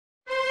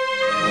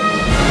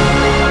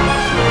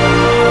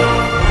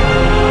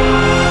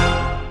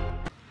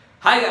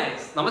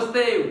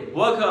Namaste,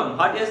 welcome,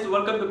 heartiest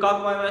welcome to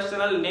Kakumani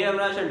channel. నేను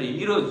అవినాష్ అండి.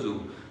 ఈ రోజు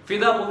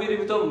ఫిదా మూవీ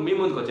రివ్యూతో మీ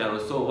ముందుకు వచ్చాను.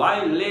 So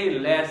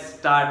let's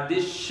start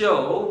this show.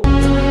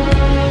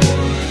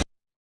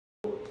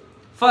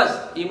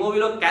 First ఈ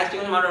మూవీలో కాస్టింగ్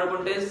గురించి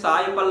మాట్లాడుకుంటే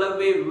Sai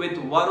Pallavi with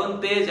Varun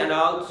Tej and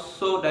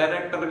also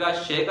director గా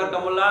శేఖర్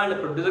కమ్ములా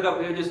అండ్ ప్రొడ్యూసర్ గా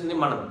బిహేవ్ చేస్తుంది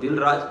మన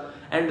దిల్ రాజ్.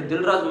 అండ్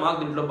దిల్ రాజ్ మాకు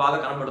దీంట్లో బాగా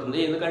కనపడుతుంది,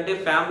 ఎందుకంటే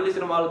ఫ్యామిలీ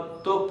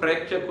సినిమాలతో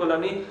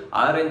ప్రేక్షకులని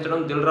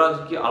ఆదరించడం దిల్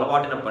రాజ్కి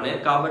అలవాటిన పనే,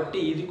 కాబట్టి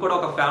ఇది కూడా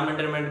ఒక ఫ్యామిలీ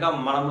ఎంటర్టైన్మెంట్ గా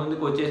మన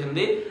ముందుకు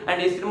వచ్చేసింది.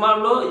 అండ్ ఈ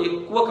సినిమాలో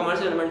ఎక్కువ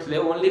కమర్షియల్ ఎలిమెంట్స్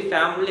లేవు, ఓన్లీ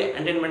ఫ్యామిలీ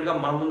ఎంటర్టైన్మెంట్ గా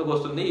మన ముందుకు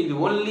వస్తుంది. ఇది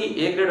ఓన్లీ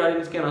ఏ గ్రేడ్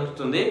ఆడియన్స్ కి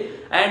నచ్చుతుంది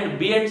and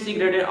B and C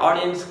graded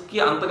audience కి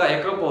అంతగా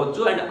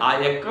ఎక్కకపోవచ్చు. అండ్ ఆ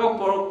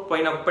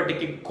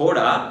ఎక్కకపోయినప్పటికీ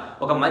కూడా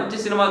ఒక మంచి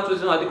సినిమా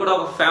చూసాం, అది కూడా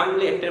ఒక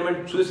ఫ్యామిలీ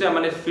ఎంటర్టైన్మెంట్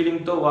చూసామనే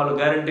ఫీలింగ్ తో వాళ్ళు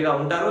గ్యారంటీగా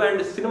ఉంటారు.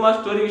 అండ్ సినిమా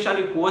స్టోరీ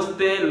విషయానికి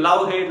వస్తే లవ్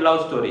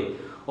స్టోరీ,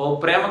 ఓ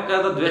ప్రేమ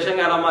కథ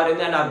ద్వేషంగా ఎలా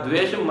మారింది అండ్ ఆ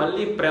ద్వేషం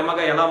మళ్ళీ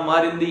ప్రేమగా ఎలా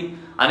మారింది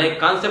అనే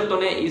కాన్సెప్ట్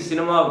తోనే ఈ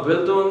సినిమా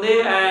వెళ్తూ ఉంది.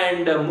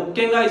 అండ్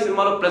ముఖ్యంగా ఈ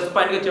సినిమాలో ప్లస్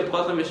పాయింట్ గా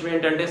చెప్పుకోవాల్సిన విషయం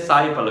ఏంటంటే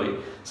సాయి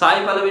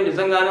పల్లవి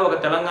నిజంగానే ఒక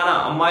తెలంగాణ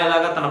అమ్మాయి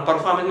లాగా తన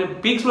పర్ఫార్మెన్స్ ని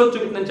పీక్స్ లో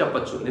చూపిందని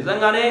చెప్పొచ్చు.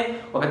 నిజంగానే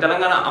ఒక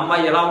తెలంగాణ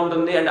అమ్మాయి ఎలా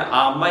ఉంటుంది అండ్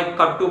ఆ అమ్మాయి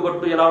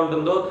కట్టుబొట్టు ఎలా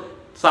ఉంటుందో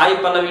సాయి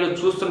పల్లవిలో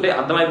చూస్తుంటే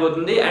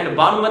అర్థమైపోతుంది. అండ్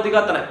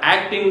భానుమతిగా తన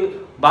యాక్టింగ్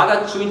బాగా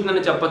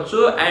చూపించిందని చెప్పొచ్చు.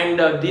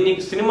 అండ్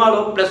దీనికి సినిమాలో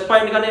ప్లస్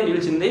పాయింట్ గానే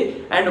నిలిచింది.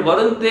 అండ్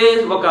వరుణ్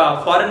తేజ్ ఒక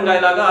ఫారెన్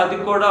గాయ్ లాగా, అది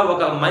కూడా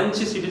ఒక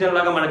మంచి సిటిజన్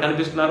లాగా మనకు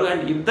కనిపిస్తున్నారు.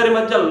 అండ్ ఇద్దరి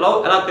మధ్య లవ్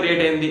ఎలా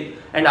క్రియేట్ అయింది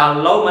అండ్ ఆ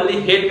లవ్ మళ్ళీ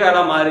హేట్ గా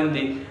ఎలా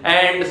మారింది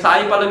అండ్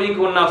సాయి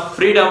పల్లవికి ఉన్న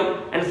ఫ్రీడమ్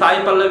అండ్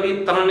సాయి పల్లవి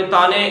తనని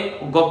తానే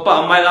గొప్ప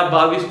అమ్మాయిలా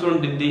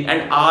భావిస్తుంటుంది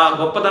అండ్ ఆ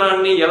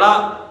గొప్పతనాన్ని ఎలా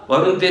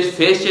వరుణ్ తేజ్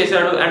ఫేస్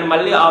చేశాడు అండ్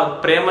మళ్ళీ ఆ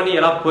ప్రేమని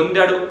ఎలా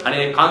పొందాడు అనే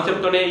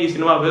కాన్సెప్ట్ తోనే ఈ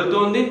సినిమా వెళ్తూ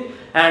ఉంది.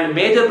 And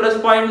major plus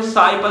point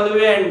Sai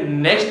Pallavi and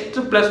next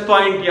plus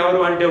point ఎవరు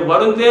అంటే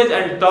Varun Tej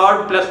and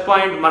third plus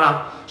point మన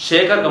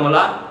Shekhar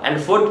Kammula and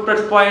fourth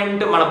plus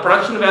point మన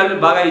ప్రొడక్షన్ వాల్యూ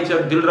బాగా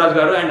ఇచ్చారు దిల్ రాజ్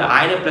గారు అండ్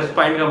ఆయన ప్లస్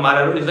పాయింట్ గా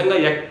మారారు. నిజంగా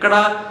ఎక్కడ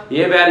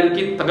ఏ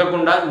వాల్యూకి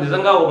తగ్గకుండా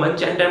నిజంగా ఓ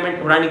మంచి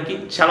ఎంటర్టైన్మెంట్ ఇవ్వడానికి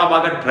చాలా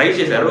బాగా ట్రై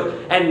చేశారు.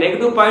 అండ్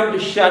నెగిటివ్ పాయింట్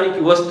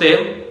విషయానికి వస్తే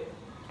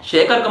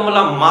శేఖర్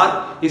కమ్ములా మార్క్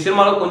ఈ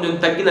సినిమాలో కొంచెం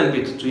తగ్గింది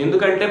అనిపించచ్చు,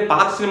 ఎందుకంటే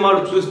పాత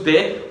సినిమాలు చూస్తే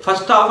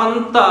ఫస్ట్ హాఫ్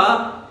అంతా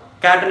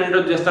క్యారెక్టర్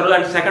ఇంట్రొడ్యూస్ చేస్తారు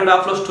అండ్ సెకండ్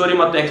హాఫ్ లో స్టోరీ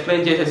మొత్తం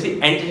ఎక్స్ప్లెయిన్ చేసేసి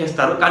ఎండ్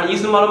చేసేస్తారు. కానీ ఈ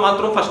సినిమాలో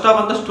మాత్రం ఫస్ట్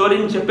హాఫ్ అంతా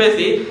స్టోరీని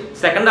చెప్పేసి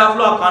సెకండ్ హాఫ్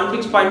లో ఆ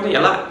కాన్ఫ్లిక్ట్స్ పాయింట్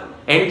ఎలా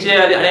ఎండ్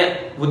చేయాలి అనే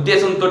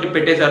ఉద్దేశంతో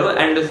పెట్టేశారు.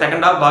 అండ్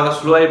సెకండ్ హాఫ్ బాగా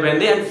స్లో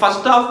అయిపోయింది. అండ్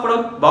ఫస్ట్ హాఫ్ కూడా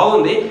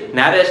బాగుంది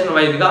నేరేషన్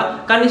వైజ్ గా,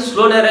 కానీ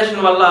స్లో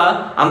నేరేషన్ వల్ల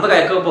అంతగా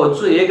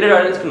ఎక్కకపోవచ్చు, ఏ గ్రేడ్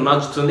ఆడియన్స్ కి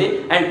నచ్చుతుంది.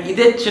 అండ్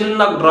ఇదే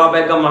చిన్న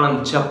డ్రాబ్యాక్ గా మనం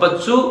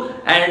చెప్పొచ్చు.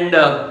 అండ్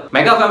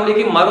మెగా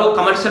ఫ్యామిలీకి మరో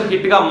కమర్షియల్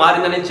హిట్ గా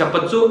మారిందని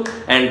చెప్పొచ్చు.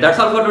 And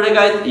that's all for today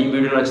guys. ఈ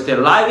వీడియో నచ్చితే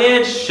like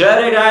it,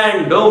 share it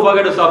and don't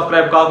forget to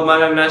subscribe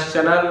Kakumani Avinash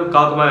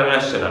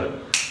channel.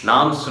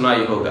 NAM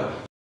సునాయి Hoga.